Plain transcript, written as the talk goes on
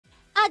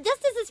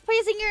Justice is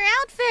praising your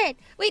outfit.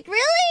 Wait,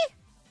 really?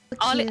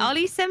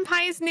 Ollie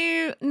Senpai's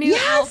new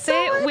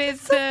outfit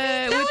with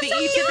the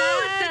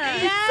Ichiban.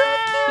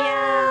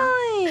 Yeah.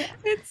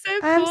 It's so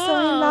cool. I'm so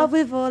in love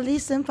with Ollie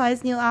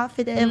Senpai's new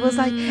outfit. It was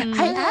like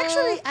I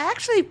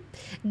actually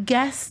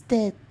guessed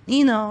it.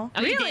 You know.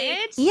 Oh, you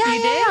did? Yeah,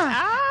 you did?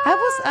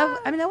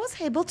 Ah. I was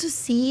able to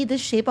see the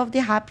shape of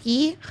the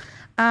happy.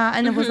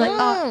 And it was like,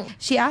 oh,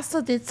 she also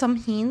did some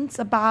hints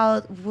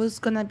about who's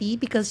gonna be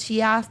because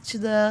she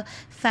asked the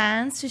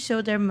fans to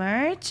show their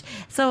merch.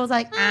 So I was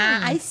like,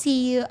 I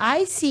see you,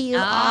 Ollie.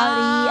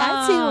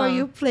 I see where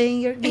you're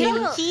playing your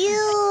game. Thank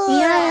you.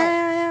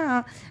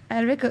 Yeah.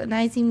 I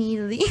recognize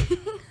immediately.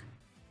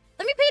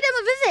 Let me pay them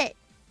a visit.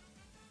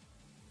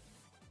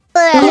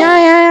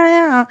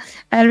 Yeah.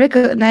 I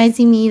recognize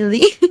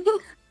immediately.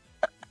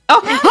 Oh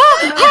my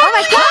god!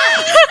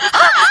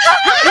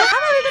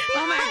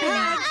 Oh my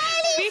god!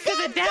 Speak of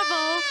the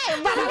devil!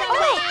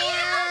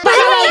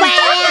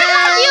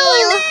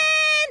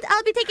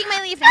 I'll be taking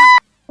my leave now.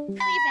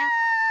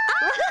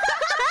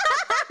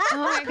 Oh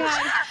my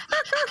god!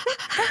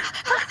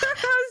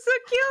 That was so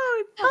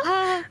cute!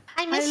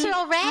 I miss her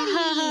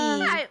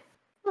already.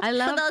 I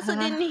love For those who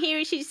didn't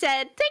hear, she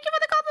said, "Thank you for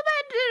the compliment.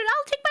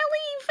 I'll take my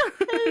leave."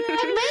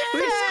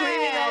 We're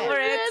screaming over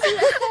it.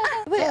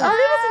 Wait,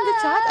 Ollie was in the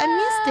chat? I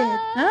missed it.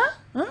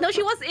 Huh? No,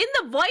 she was in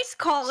the voice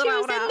call. She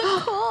was in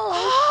the call.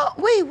 Oh,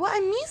 wait, what? I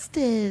missed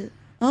it.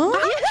 Huh? You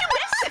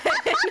missed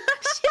it.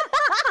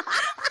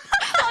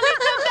 Ollie,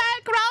 come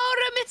back!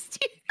 Raura missed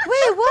you!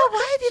 Wait, what?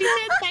 Why did She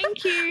said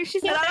thank you. She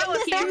said That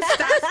was you,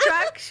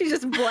 starstruck. She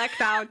just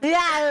blacked out.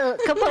 Yeah,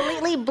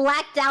 completely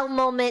blacked out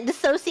moment.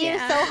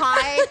 Dissociated so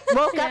hard.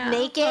 Woke up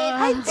naked.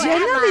 I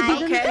genuinely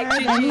didn't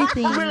hear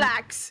anything.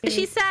 Relax.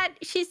 She said,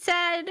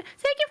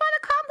 "Thank you for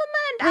the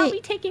compliment. I'll Wait.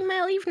 be taking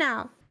my leave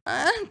now."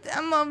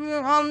 I love you,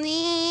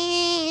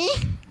 Ollie.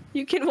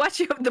 You can watch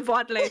the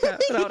VOD later,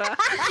 Laura.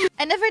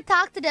 I never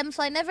talked to them,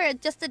 so I never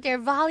adjusted their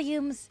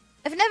volumes.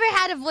 I've never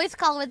had a voice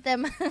call with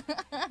them.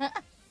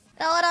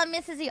 Laura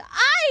misses you.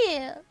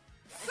 I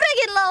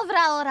friggin' love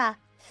Laura.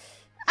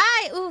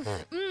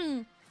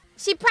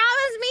 She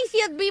promised me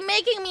she'd be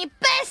making me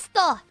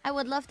pesto. I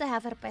would love to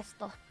have her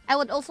pesto. I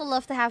would also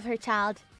love to have her child.